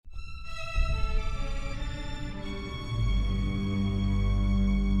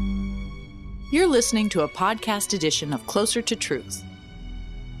You're listening to a podcast edition of Closer to Truth.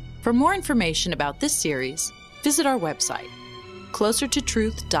 For more information about this series, visit our website,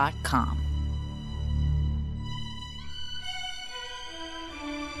 closertotruth.com.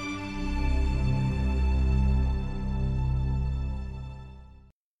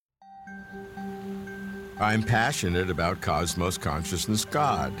 I'm passionate about cosmos consciousness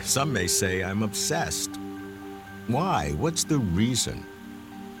God. Some may say I'm obsessed. Why? What's the reason?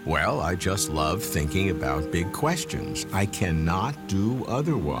 Well, I just love thinking about big questions. I cannot do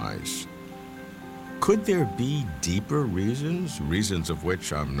otherwise. Could there be deeper reasons of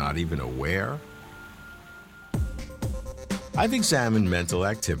which I'm not even aware? I've examined mental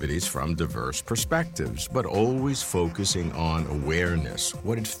activities from diverse perspectives, but always focusing on awareness,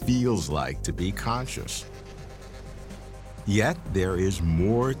 what it feels like to be conscious. Yet there is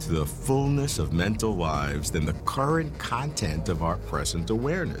more to the fullness of mental lives than the current content of our present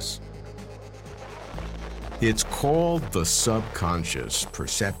awareness. It's called the subconscious,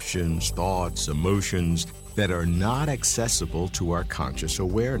 perceptions, thoughts, emotions that are not accessible to our conscious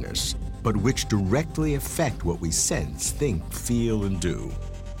awareness, but which directly affect what we sense, think, feel, and do.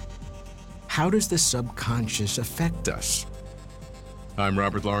 How does the subconscious affect us? I'm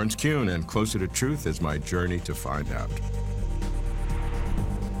Robert Lawrence Kuhn, and Closer to Truth is my journey to find out.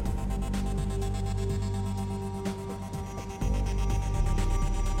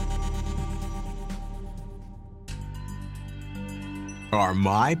 Are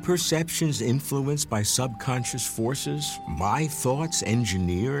my perceptions influenced by subconscious forces? My thoughts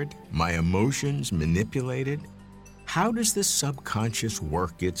engineered? My emotions manipulated? How does the subconscious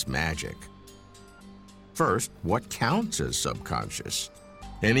work its magic? First, what counts as subconscious?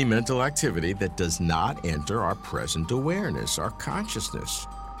 Any mental activity that does not enter our present awareness, our consciousness.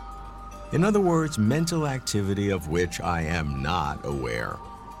 In other words, mental activity of which I am not aware.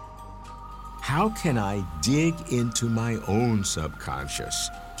 How can I dig into my own subconscious,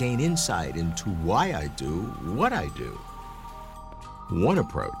 gain insight into why I do what I do? One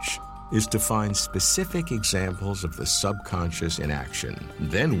approach is to find specific examples of the subconscious in action,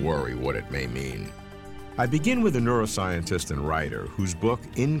 then worry what it may mean. I begin with a neuroscientist and writer whose book,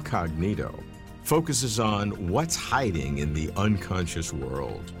 Incognito, focuses on what's hiding in the unconscious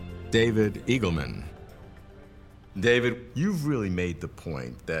world, David Eagleman. David, you've really made the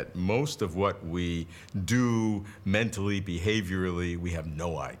point that most of what we do mentally, behaviorally, we have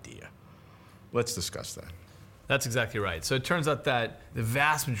no idea. Let's discuss that. That's exactly right. So it turns out that the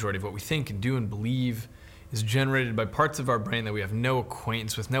vast majority of what we think and do and believe is generated by parts of our brain that we have no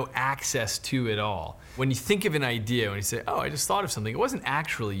acquaintance with, no access to at all. When you think of an idea, when you say, oh, I just thought of something, it wasn't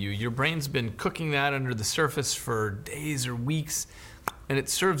actually you. Your brain's been cooking that under the surface for days or weeks, and it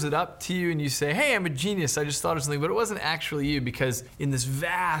serves it up to you, and you say, hey, I'm a genius, I just thought of something, but it wasn't actually you, because in this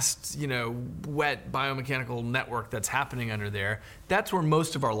vast, wet biomechanical network that's happening under there, that's where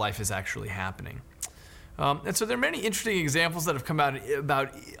most of our life is actually happening. And so there are many interesting examples that have come out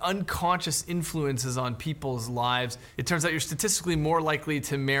about unconscious influences on people's lives. It turns out you're statistically more likely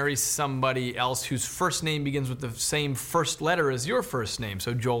to marry somebody else whose first name begins with the same first letter as your first name.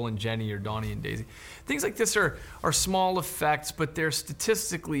 So Joel and Jenny or Donnie and Daisy. Things like this are small effects, but they're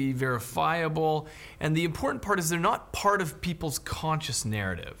statistically verifiable. And the important part is they're not part of people's conscious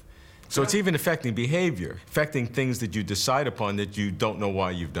narrative. So it's even affecting behavior, affecting things that you decide upon that you don't know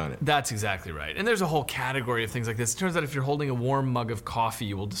why you've done it. That's exactly right. And there's a whole category of things like this. It turns out if you're holding a warm mug of coffee,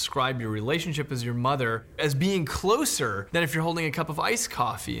 you will describe your relationship as your mother as being closer than if you're holding a cup of iced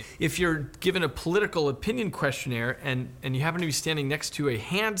coffee. If you're given a political opinion questionnaire and you happen to be standing next to a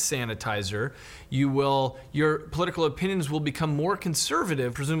hand sanitizer, your political opinions will become more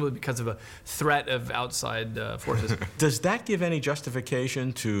conservative, presumably because of a threat of outside forces. Does that give any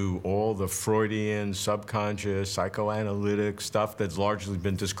justification to all the Freudian, subconscious, psychoanalytic stuff that's largely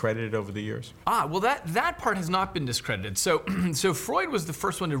been discredited over the years? Well, that part has not been discredited. So Freud was the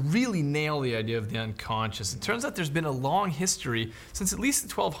first one to really nail the idea of the unconscious. It turns out there's been a long history, since at least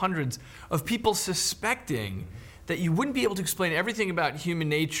the 1200s, of people suspecting that you wouldn't be able to explain everything about human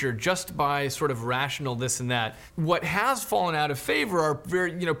nature just by sort of rational this and that. What has fallen out of favor are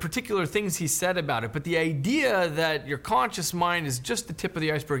very, particular things he said about it, but the idea that your conscious mind is just the tip of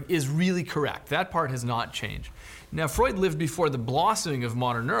the iceberg is really correct. That part has not changed. Now, Freud lived before the blossoming of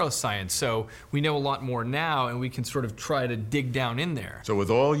modern neuroscience, so we know a lot more now, and we can sort of try to dig down in there. So with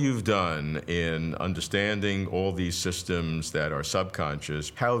all you've done in understanding all these systems that are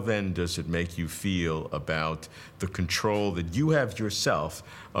subconscious, how then does it make you feel about the control that you have yourself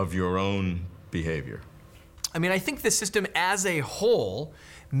of your own behavior? I mean, I think the system as a whole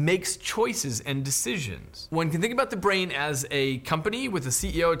makes choices and decisions. One can think about the brain as a company with a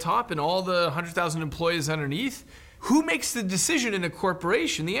CEO at top and all the 100,000 employees underneath. Who makes the decision in a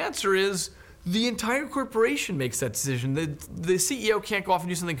corporation? The answer is the entire corporation makes that decision. The CEO can't go off and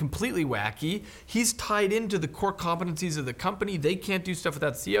do something completely wacky. He's tied into the core competencies of the company. They can't do stuff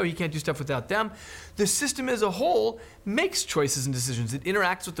without the CEO. He can't do stuff without them. The system as a whole makes choices and decisions. It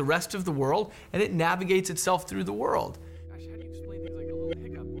interacts with the rest of the world, and it navigates itself through the world. Gosh, how do you explain things like a little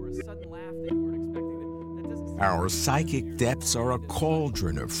hiccup or a sudden laugh that you weren't expecting? That doesn't seem Our psychic depths are a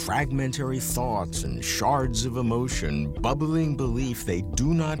cauldron of fragmentary thoughts and shards of emotion, bubbling belief they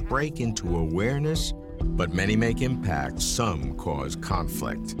do not break into awareness, but many make impact, some cause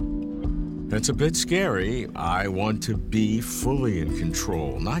conflict. That's a bit scary. I want to be fully in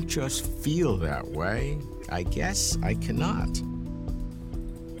control, not just feel that way. I guess I cannot.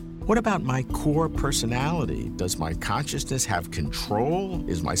 What about my core personality? Does my consciousness have control?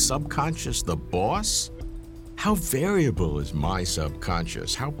 Is my subconscious the boss? How variable is my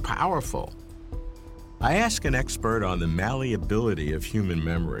subconscious? How powerful? I ask an expert on the malleability of human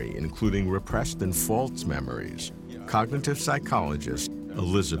memory, including repressed and false memories, cognitive psychologist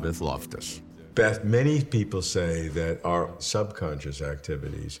Elizabeth Loftus. Beth, many people say that our subconscious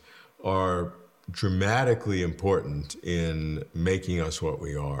activities are dramatically important in making us what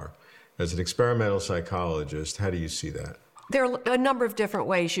we are. As an experimental psychologist, how do you see that? There are a number of different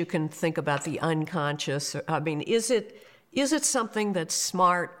ways you can think about the unconscious. I mean, is it something that's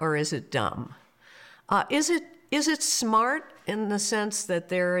smart or is it dumb? Is it smart in the sense that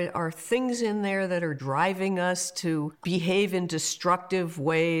there are things in there that are driving us to behave in destructive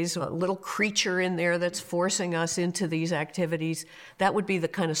ways, a little creature in there that's forcing us into these activities? That would be the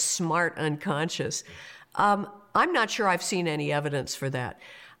kind of smart unconscious. I'm not sure I've seen any evidence for that.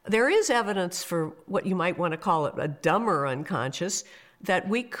 There is evidence for what you might want to call it a dumber unconscious, that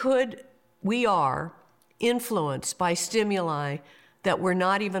we are influenced by stimuli that we're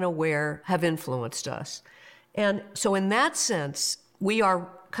not even aware have influenced us. And so in that sense, we are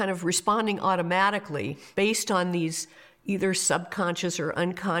kind of responding automatically based on these either subconscious or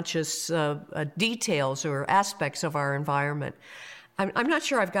unconscious details or aspects of our environment. I'm not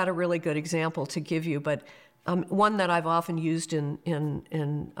sure I've got a really good example to give you, but one that I've often used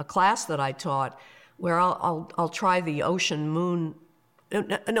in a class that I taught, where I'll try the ocean moon.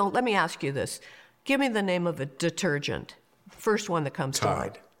 No, let me ask you this. Give me the name of a detergent. First one that comes to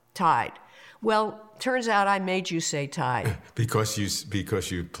mind. Tide. Well, turns out I made you say Tide. because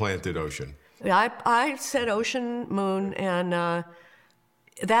you planted ocean. I said ocean, moon, and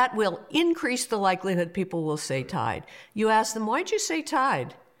that will increase the likelihood people will say Tide. You ask them, why'd you say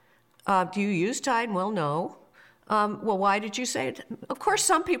Tide? Do you use Tide? Well, no. Well, why did you say it? Of course,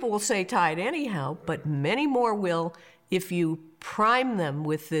 some people will say Tide anyhow, but many more will if you prime them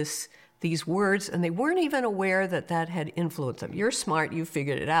with these words, and they weren't even aware that had influenced them. You're smart, you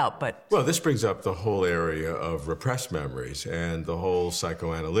figured it out, but... Well, this brings up the whole area of repressed memories and the whole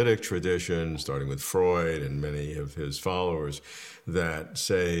psychoanalytic tradition, starting with Freud and many of his followers, that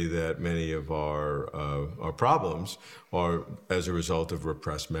say that many of our problems are as a result of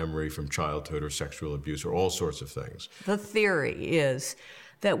repressed memory from childhood or sexual abuse or all sorts of things. The theory is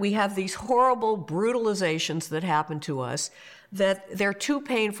that we have these horrible brutalizations that happen to us that they're too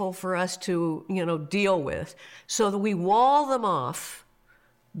painful for us to, deal with, so that we wall them off,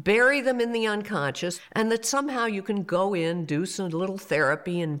 bury them in the unconscious, and that somehow you can go in, do some little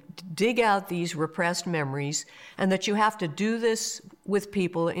therapy, and dig out these repressed memories, and that you have to do this with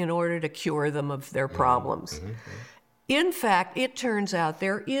people in order to cure them of their problems. Mm-hmm. In fact, it turns out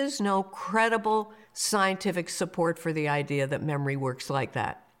there is no credible scientific support for the idea that memory works like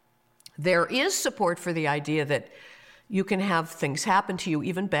that. There is support for the idea that you can have things happen to you,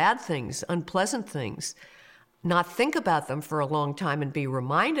 even bad things, unpleasant things, not think about them for a long time and be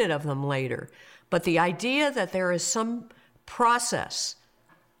reminded of them later. But the idea that there is some process,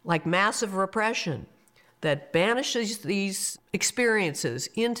 like massive repression, that banishes these experiences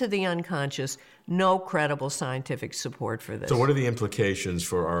into the unconscious, no credible scientific support for this. So what are the implications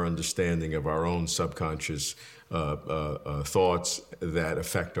for our understanding of our own subconscious thoughts that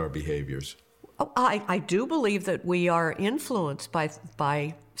affect our behaviors? I do believe that we are influenced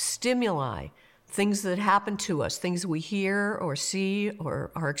by stimuli, things that happen to us, things we hear or see or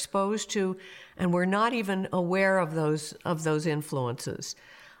are exposed to, and we're not even aware of those influences.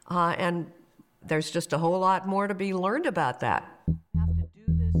 And there's just a whole lot more to be learned about that. You have to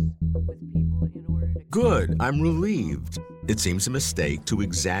do this with people in order to... Good, I'm relieved. It seems a mistake to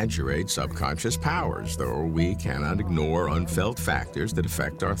exaggerate subconscious powers, though we cannot ignore unfelt factors that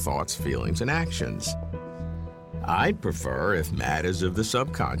affect our thoughts, feelings, and actions. I'd prefer if matters of the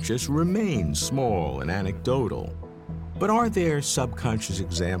subconscious remain small and anecdotal. But are there subconscious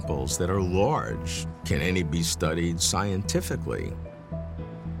examples that are large? Can any be studied scientifically?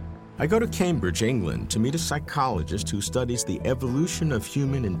 I go to Cambridge, England, to meet a psychologist who studies the evolution of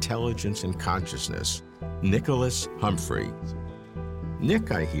human intelligence and consciousness, Nicholas Humphrey.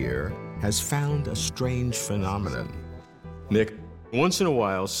 Nick, I hear, has found a strange phenomenon. Nick, once in a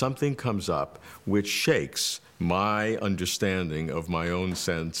while, something comes up which shakes my understanding of my own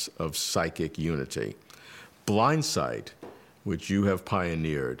sense of psychic unity. Blind sight, which you have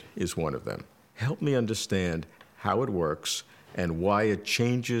pioneered, is one of them. Help me understand how it works and why it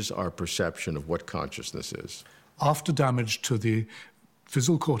changes our perception of what consciousness is. After damage to the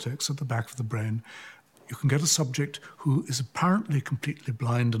visual cortex at the back of the brain, you can get a subject who is apparently completely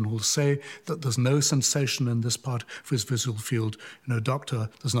blind and will say that there's no sensation in this part of his visual field. Doctor,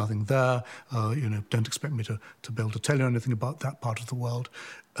 there's nothing there. Don't expect me to be able to tell you anything about that part of the world.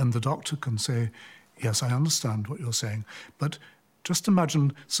 And the doctor can say, yes, I understand what you're saying, but just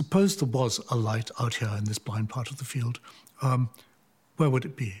imagine, suppose there was a light out here in this blind part of the field. Where would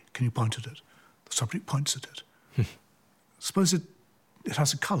it be? Can you point at it? The subject points at it. Suppose it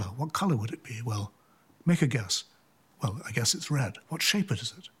has a color. What color would it be? Well, make a guess. Well, I guess it's red. What shape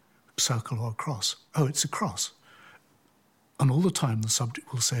is it? A circle or a cross? Oh, it's a cross. And all the time the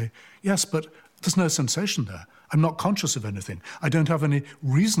subject will say, yes, but there's no sensation there. I'm not conscious of anything. I don't have any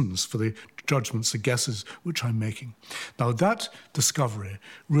reasons for the judgments, the guesses which I'm making. Now, that discovery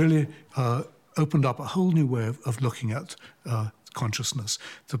really opened up a whole new way of looking at consciousness,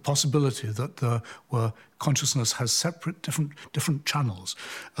 the possibility that consciousness has separate, different channels.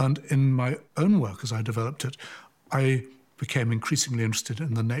 And in my own work, as I developed it, I became increasingly interested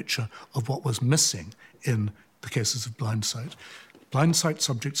in the nature of what was missing in the cases of blind sight. Blind sight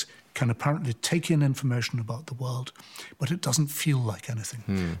subjects can apparently take in information about the world, but it doesn't feel like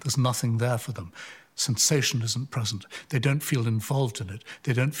anything. There's nothing there for them. Sensation isn't present. They don't feel involved in it.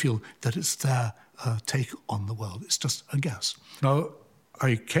 They don't feel that it's their take on the world. It's just a guess. Now,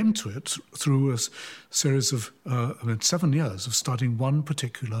 I came to it through a series of 7 years of studying one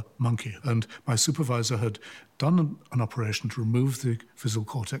particular monkey. And my supervisor had done an operation to remove the visual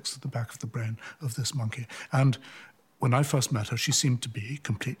cortex at the back of the brain of this monkey. And when I first met her, she seemed to be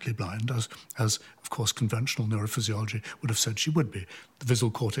completely blind, as of course, conventional neurophysiology would have said she would be. The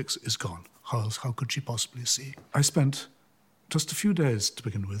visual cortex is gone. How could she possibly see? I spent just a few days to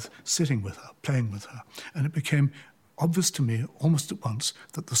begin with, sitting with her, playing with her, and it became obvious to me almost at once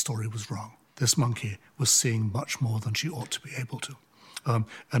that the story was wrong. This monkey was seeing much more than she ought to be able to.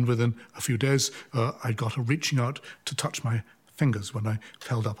 And within a few days, I got her reaching out to touch my fingers when I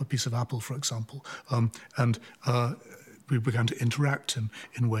held up a piece of apple, for example. We began to interact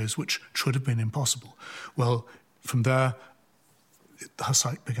in ways which should have been impossible. Well, from there, her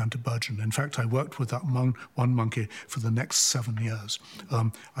sight began to burgeon. In fact, I worked with that one monkey for the next 7 years.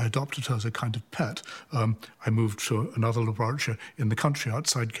 I adopted her as a kind of pet. I moved to another laboratory in the country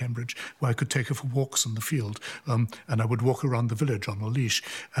outside Cambridge where I could take her for walks in the field, and I would walk around the village on a leash,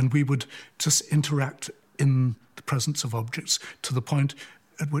 and we would just interact in the presence of objects to the point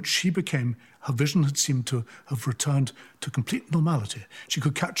at which her vision had seemed to have returned to complete normality. She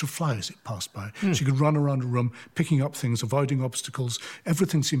could catch a fly as it passed by. She could run around a room, picking up things, avoiding obstacles.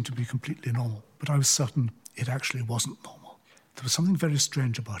 Everything seemed to be completely normal. But I was certain it actually wasn't normal. There was something very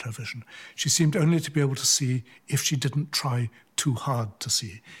strange about her vision. She seemed only to be able to see if she didn't try too hard to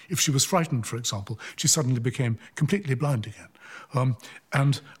see. If she was frightened, for example, she suddenly became completely blind again.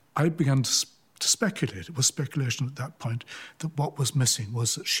 And I began to speculate. It was speculation at that point that what was missing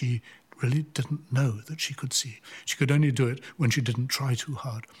was that she really didn't know that she could see. She could only do it when she didn't try too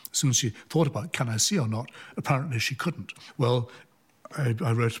hard. As soon as she thought about, can I see or not, apparently she couldn't. Well, I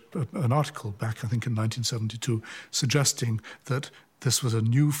wrote an article back, I think in 1972, suggesting that this was a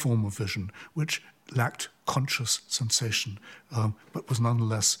new form of vision which lacked conscious sensation, but was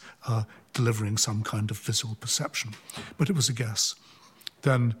nonetheless delivering some kind of visual perception. But it was a guess.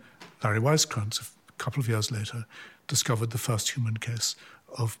 Then Larry Weisskranz, a couple of years later, discovered the first human case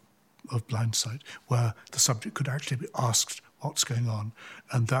of blind sight, where the subject could actually be asked what's going on,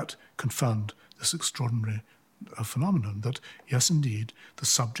 and that confirmed this extraordinary phenomenon that, yes, indeed, the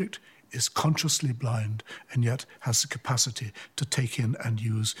subject is consciously blind and yet has the capacity to take in and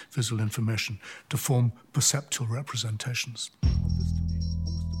use visual information to form perceptual representations.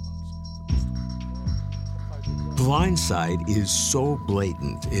 Blind sight is so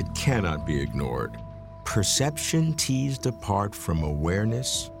blatant it cannot be ignored. Perception teased apart from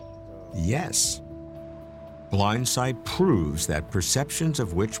awareness? Yes. Blind sight proves that perceptions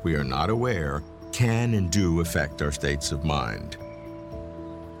of which we are not aware can and do affect our states of mind.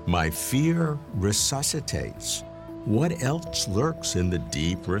 My fear resuscitates. What else lurks in the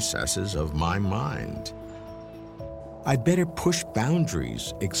deep recesses of my mind? I'd better push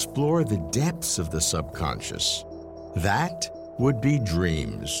boundaries, explore the depths of the subconscious. That would be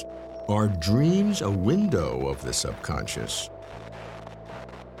dreams. Are dreams a window of the subconscious?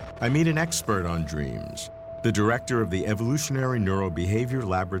 I meet an expert on dreams, the director of the Evolutionary Neurobehavior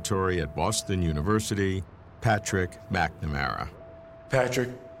Laboratory at Boston University, Patrick McNamara. Patrick,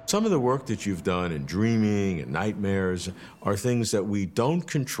 some of the work that you've done in dreaming and nightmares are things that we don't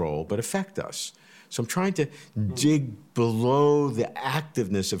control but affect us. So I'm trying to dig below the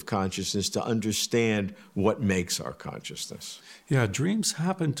activeness of consciousness to understand what makes our consciousness. Yeah, dreams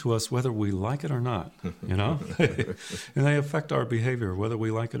happen to us whether we like it or not, you know? And they affect our behavior whether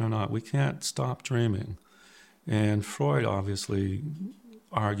we like it or not. We can't stop dreaming. And Freud obviously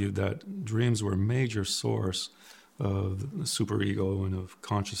argued that dreams were a major source of the superego and of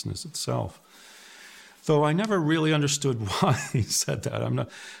consciousness itself. Though I never really understood why he said that.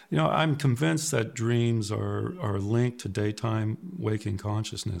 I'm convinced that dreams are linked to daytime waking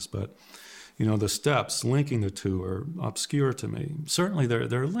consciousness, but the steps linking the two are obscure to me. Certainly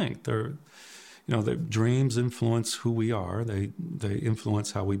they're linked. The dreams influence who we are. They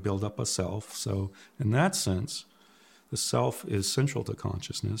influence how we build up a self. So in that sense, the self is central to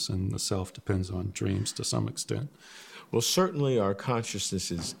consciousness, and the self depends on dreams to some extent. Well, certainly our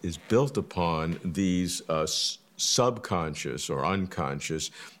consciousness is built upon these subconscious or unconscious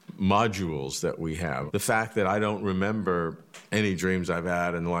modules that we have. The fact that I don't remember any dreams I've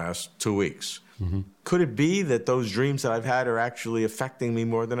had in the last 2 weeks. Mm-hmm. Could it be that those dreams that I've had are actually affecting me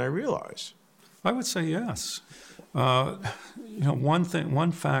more than I realize? I would say yes.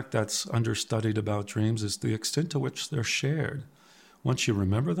 One fact that's understudied about dreams is the extent to which they're shared. Once you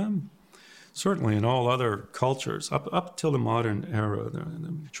remember them, certainly in all other cultures, up till the modern era, the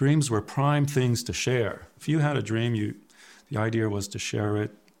dreams were prime things to share. If you had a dream, the idea was to share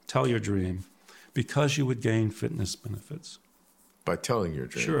it, tell your dream, because you would gain fitness benefits. By telling your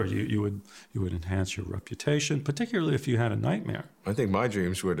dream? Sure, you would enhance your reputation, particularly if you had a nightmare. I think my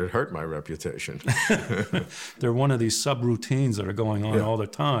dreams would hurt my reputation. They're one of these subroutines that are going on all the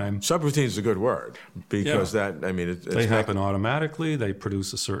time. Subroutine is a good word because they happen automatically. They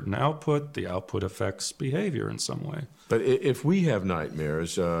produce a certain output. The output affects behavior in some way. But if we have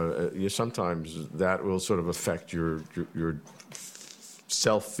nightmares, sometimes that will sort of affect your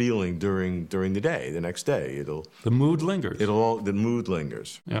self-feeling during the day, the next day. The mood lingers. The mood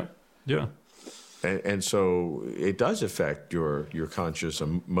lingers. Yeah. And so it does affect your conscious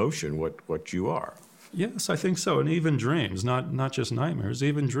emotion, what you are. Yes, I think so. And even dreams, not just nightmares,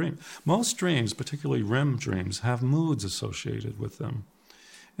 even dreams. Most dreams, particularly REM dreams, have moods associated with them.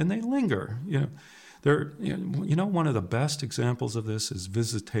 And they linger. One of the best examples of this is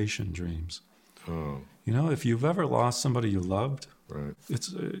visitation dreams. Oh. If you've ever lost somebody you loved, right.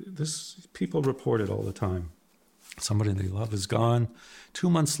 People report it all the time. Somebody they love is gone. 2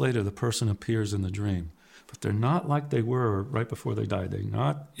 months later, the person appears in the dream. But they're not like they were right before they died. They're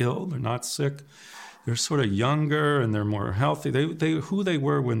not ill. They're not sick. They're sort of younger and they're more healthy. They who they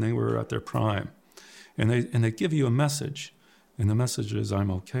were when they were at their prime. And they give you a message. And the message is, I'm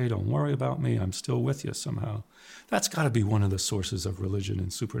okay. Don't worry about me. I'm still with you somehow. That's got to be one of the sources of religion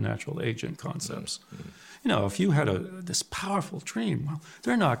and supernatural agent concepts. Mm-hmm. If you had this powerful dream, well,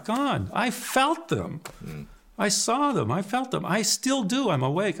 they're not gone. I felt them. Mm. I saw them. I felt them. I still do. I'm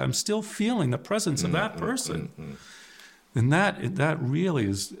awake. I'm still feeling the presence of that person. Mm-hmm. And that really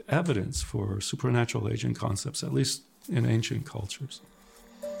is evidence for supernatural agent concepts, at least in ancient cultures.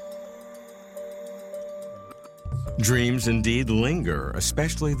 Dreams indeed linger,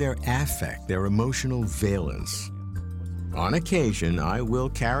 especially their affect, their emotional valence. On occasion, I will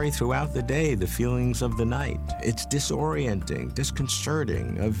carry throughout the day the feelings of the night. It's disorienting,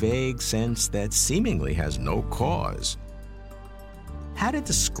 disconcerting, a vague sense that seemingly has no cause. How to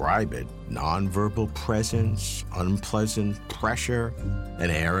describe it? Nonverbal presence, unpleasant pressure, an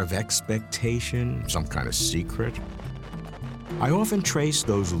air of expectation, some kind of secret? I often trace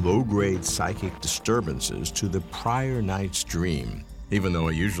those low-grade psychic disturbances to the prior night's dream, even though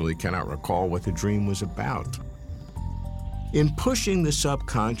I usually cannot recall what the dream was about. In pushing the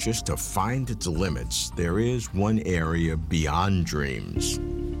subconscious to find its limits, there is one area beyond dreams.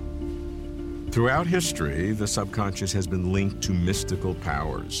 Throughout history, the subconscious has been linked to mystical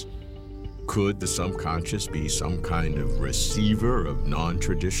powers. Could the subconscious be some kind of receiver of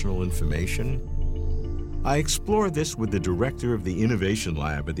non-traditional information? I explore this with the director of the Innovation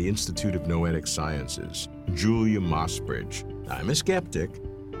Lab at the Institute of Noetic Sciences, Julia Mossbridge. I'm a skeptic,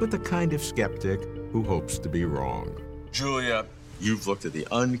 but the kind of skeptic who hopes to be wrong. Julia, you've looked at the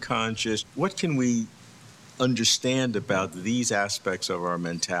unconscious. What can we understand about these aspects of our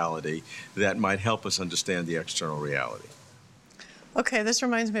mentality that might help us understand the external reality? Okay, this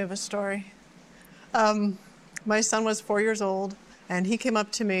reminds me of a story. My son was 4 years old, and he came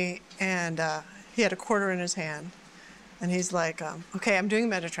up to me, and he had a quarter in his hand. And he's like, okay, I'm doing a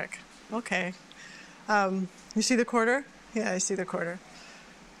magic trick. Okay. You see the quarter? Yeah, I see the quarter.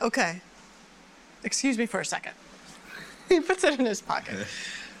 Okay. Excuse me for a second. He puts it in his pocket.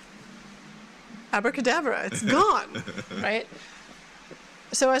 Abracadabra, it's gone, right?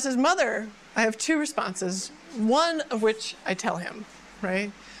 So as his mother, I have two responses, one of which I tell him,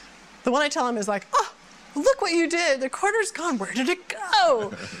 right? The one I tell him is like, oh, look what you did. The quarter's gone. Where did it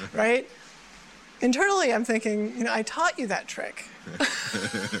go? Right? Internally, I'm thinking, I taught you that trick.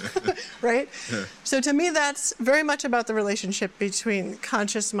 Right? So to me, that's very much about the relationship between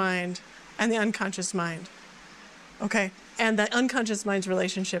conscious mind and the unconscious mind. Okay? And the unconscious mind's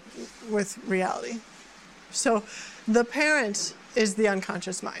relationship with reality. So the parent is the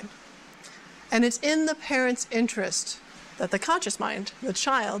unconscious mind. And it's in the parent's interest that the conscious mind, the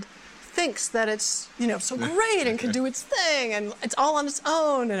child, thinks that it's, so great and can do its thing and it's all on its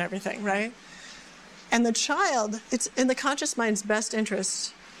own and everything, right? And the child, it's in the conscious mind's best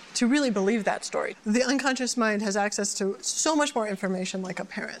interest to really believe that story. The unconscious mind has access to so much more information like a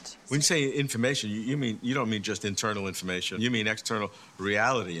parent. When you say information, you don't mean just internal information. You mean external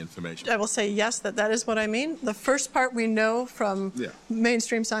reality information. I will say yes, that is what I mean. The first part we know from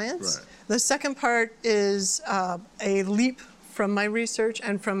mainstream science. Right. The second part is a leap from my research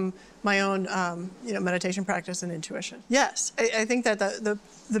and from my own meditation practice and intuition. Yes, I think that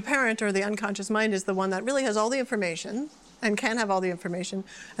the parent or the unconscious mind is the one that really has all the information and can have all the information,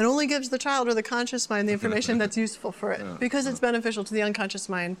 and only gives the child or the conscious mind the information that's useful for it, because it's beneficial to the unconscious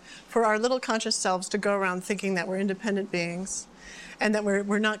mind for our little conscious selves to go around thinking that we're independent beings and that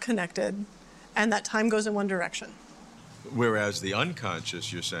we're not connected and that time goes in one direction. Whereas the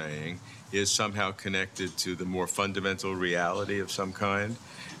unconscious, you're saying, is somehow connected to the more fundamental reality of some kind?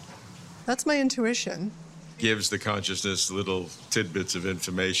 That's my intuition. Gives the consciousness little tidbits of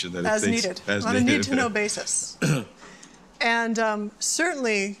information that as it thinks... needed. As on needed. A need-to-know basis. And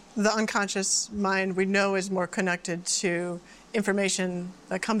certainly the unconscious mind we know is more connected to information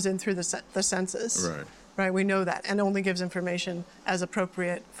that comes in through the senses. Right. Right, we know that, and only gives information as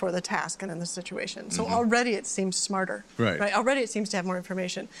appropriate for the task and in the situation. So already it seems smarter. Right. Already it seems to have more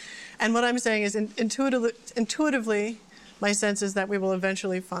information. And what I'm saying is intuitively, my sense is that we will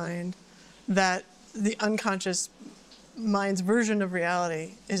eventually find that the unconscious mind's version of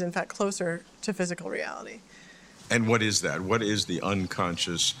reality is in fact closer to physical reality. And what is that? What is the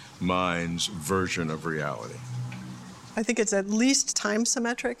unconscious mind's version of reality? I think it's at least time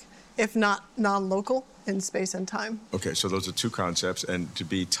symmetric, if not non-local in space and time. Okay, so those are two concepts, and to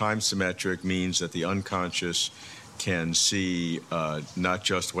be time symmetric means that the unconscious can see not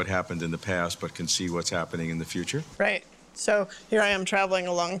just what happened in the past, but can see what's happening in the future? Right. So here I am traveling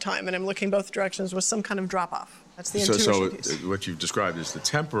a long time, and I'm looking both directions with some kind of drop-off. That's the intuition piece. So what you've described is the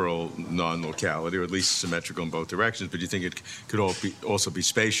temporal non-locality, or at least symmetrical in both directions, but you think it could also be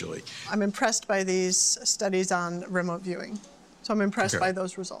spatially? I'm impressed by these studies on remote viewing. So I'm impressed by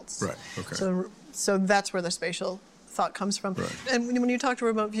those results. Right, okay. So that's where the spatial thought comes from. Right. And when you talk to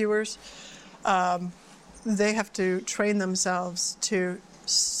remote viewers, they have to train themselves to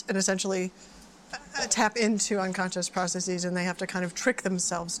essentially tap into unconscious processes, and they have to kind of trick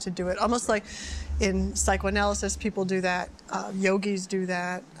themselves to do it. Almost like in psychoanalysis, people do that, yogis do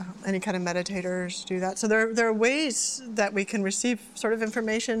that, any kind of meditators do that. So there are ways that we can receive sort of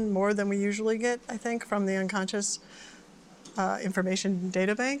information more than we usually get, I think, from the unconscious information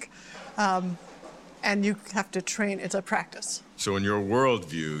data bank. And you have to train, it's a practice. So in your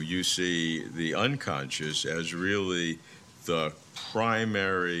worldview, you see the unconscious as really the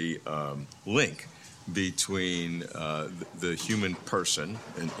primary link between the human person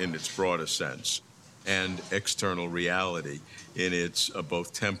in its broadest sense and external reality in its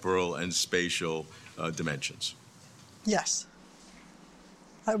both temporal and spatial dimensions. Yes.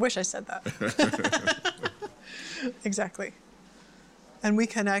 I wish I said that. Exactly. And we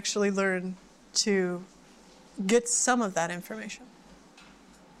can actually learn to get some of that information.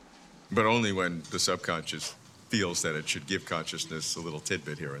 But only when the subconscious feels that it should give consciousness a little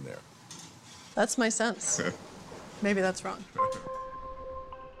tidbit here and there. That's my sense. Maybe that's wrong.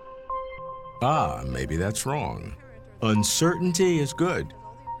 Maybe that's wrong. Uncertainty is good.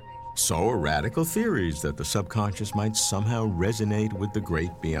 So are radical theories that the subconscious might somehow resonate with the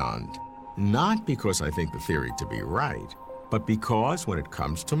great beyond. Not because I think the theory to be right, but because when it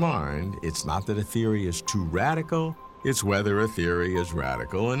comes to mind, it's not that a theory is too radical, it's whether a theory is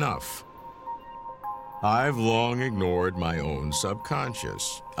radical enough. I've long ignored my own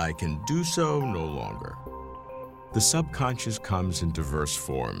subconscious. I can do so no longer. The subconscious comes in diverse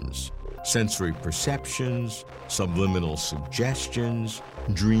forms: sensory perceptions, subliminal suggestions,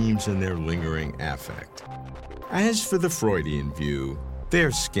 dreams, and their lingering affect. As for the Freudian view,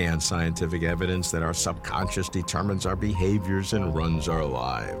 there's scant scientific evidence that our subconscious determines our behaviors and runs our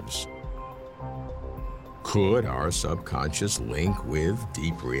lives. Could our subconscious link with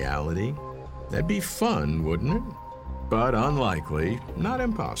deep reality? That'd be fun, wouldn't it? But unlikely, not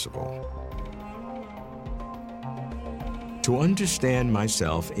impossible. To understand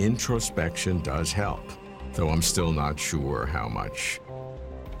myself, introspection does help, though I'm still not sure how much.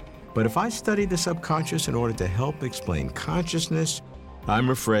 But if I study the subconscious in order to help explain consciousness, I'm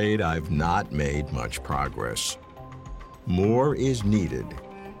afraid I've not made much progress. More is needed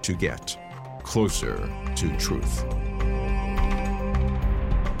to get closer to truth.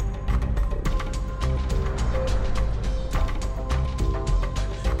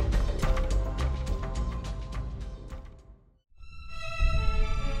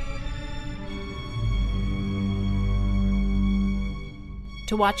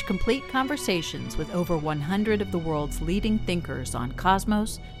 To watch complete conversations with over 100 of the world's leading thinkers on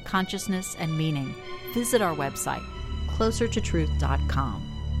cosmos, consciousness, and meaning, visit our website, closertotruth.com.